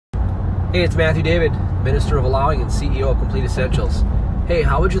Hey, it's Matthew David, Minister of Allowing and CEO of Complete Essentials. Hey,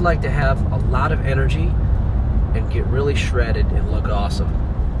 how would you like to have a lot of energy and get really shredded and look awesome?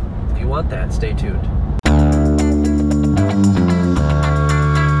 If you want that, stay tuned.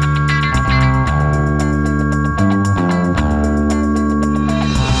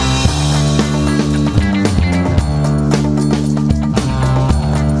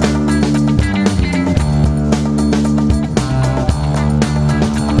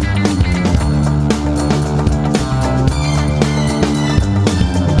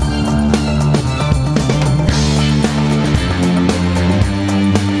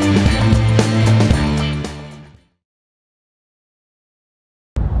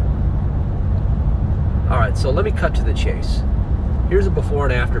 Alright, so let me cut to the chase. Here's a before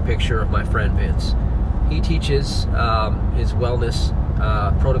and after picture of my friend Vince. He teaches his wellness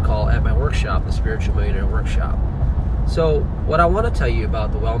protocol at my workshop, the Spiritual Millionaire Workshop. So what I want to tell you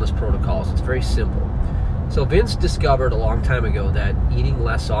about the wellness protocols, it's very simple. So Vince discovered a long time ago that eating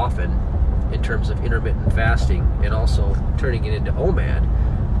less often in terms of intermittent fasting and also turning it into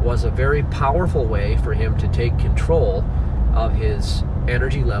OMAD was a very powerful way for him to take control of his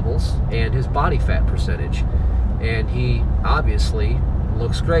energy levels and his body fat percentage, and he obviously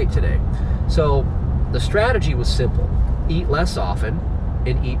looks great today. So the strategy was simple: eat less often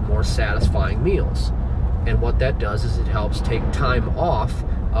and eat more satisfying meals. And what that does is it helps take time off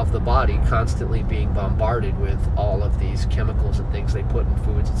of the body constantly being bombarded with all of these chemicals and things they put in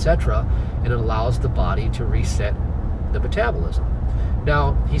foods, etc., and it allows the body to reset the metabolism.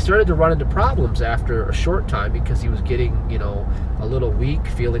 Now, he started to run into problems after a short time because he was getting, a little weak,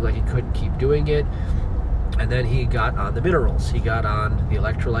 feeling like he couldn't keep doing it. And then he got on the minerals. He got on the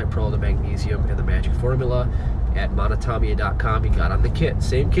Electrolyte Pro, the magnesium, and the magic formula at monotomia.com. He got on the kit,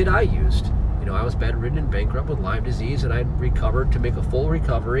 same kit I used. I was bedridden and bankrupt with Lyme disease, and I recovered to make a full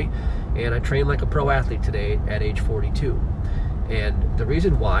recovery, and I train like a pro athlete today at age 42. And the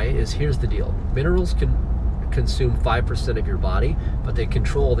reason why is, here's the deal. Minerals can consume 5% of your body, but they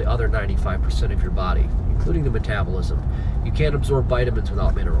control the other 95% of your body, including the metabolism. You can't absorb vitamins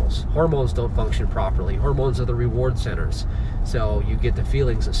without minerals. Hormones don't function properly. Hormones are the reward centers. So you get the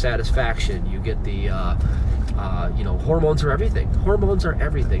feelings of satisfaction. You get the, hormones are everything. Hormones are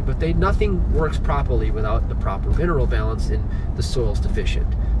everything, but nothing works properly without the proper mineral balance, and the soil's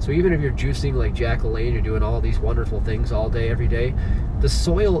deficient. So even if you're juicing like Jack LaLanne, you're doing all these wonderful things all day, every day, the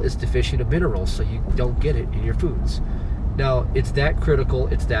soil is deficient of minerals, so you don't get it in your foods. Now, it's that critical,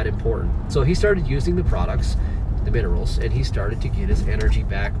 it's that important. So he started using the products, the minerals, and he started to get his energy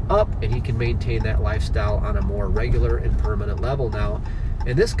back up, and he can maintain that lifestyle on a more regular and permanent level now.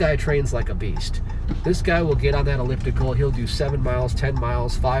 And this guy trains like a beast. This guy will get on that elliptical, he'll do 7 miles, 10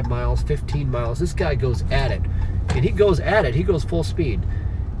 miles, 5 miles, 15 miles. This guy goes at it. And he goes at it, he goes full speed.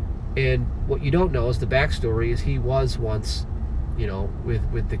 And what you don't know is the backstory is he was once,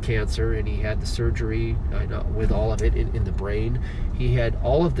 with the cancer, and he had the surgery with all of it in the brain. He had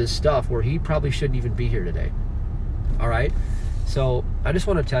all of this stuff where he probably shouldn't even be here today. All right? So I just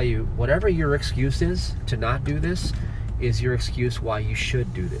want to tell you, whatever your excuse is to not do this is your excuse why you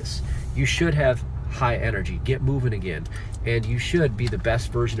should do this. You should have high energy, get moving again, and you should be the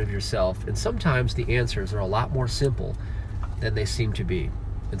best version of yourself. And sometimes the answers are a lot more simple than they seem to be.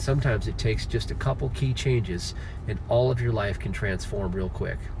 And sometimes it takes just a couple key changes and all of your life can transform real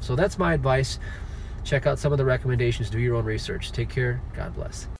quick. So that's my advice. Check out some of the recommendations, do your own research. Take care, God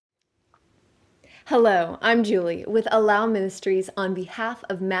bless. Hello, I'm Julie with Allow Ministries on behalf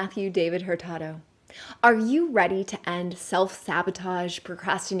of Matthew David Hurtado. Are you ready to end self-sabotage,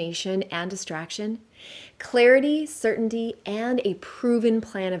 procrastination, and distraction? Clarity, certainty, and a proven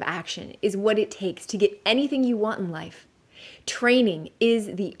plan of action is what it takes to get anything you want in life. Training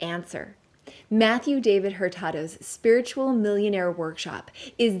is the answer. Matthew David Hurtado's Spiritual Millionaire Workshop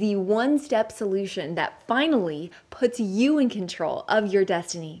is the one-step solution that finally puts you in control of your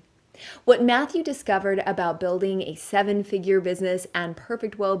destiny. What Matthew discovered about building a 7-figure business and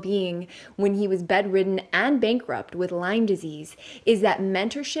perfect well-being when he was bedridden and bankrupt with Lyme disease is that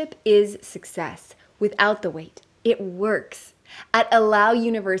mentorship is success without the wait. It works. At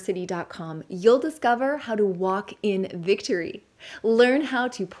allowuniversity.com, you'll discover how to walk in victory. Learn how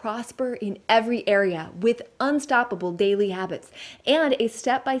to prosper in every area with unstoppable daily habits and a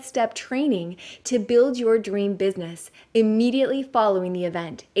step-by-step training to build your dream business immediately following the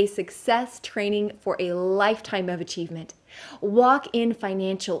event, a success training for a lifetime of achievement. Walk in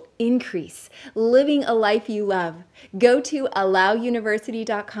financial increase, living a life you love. Go to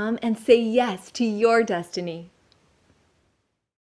allowuniversity.com and say yes to your destiny.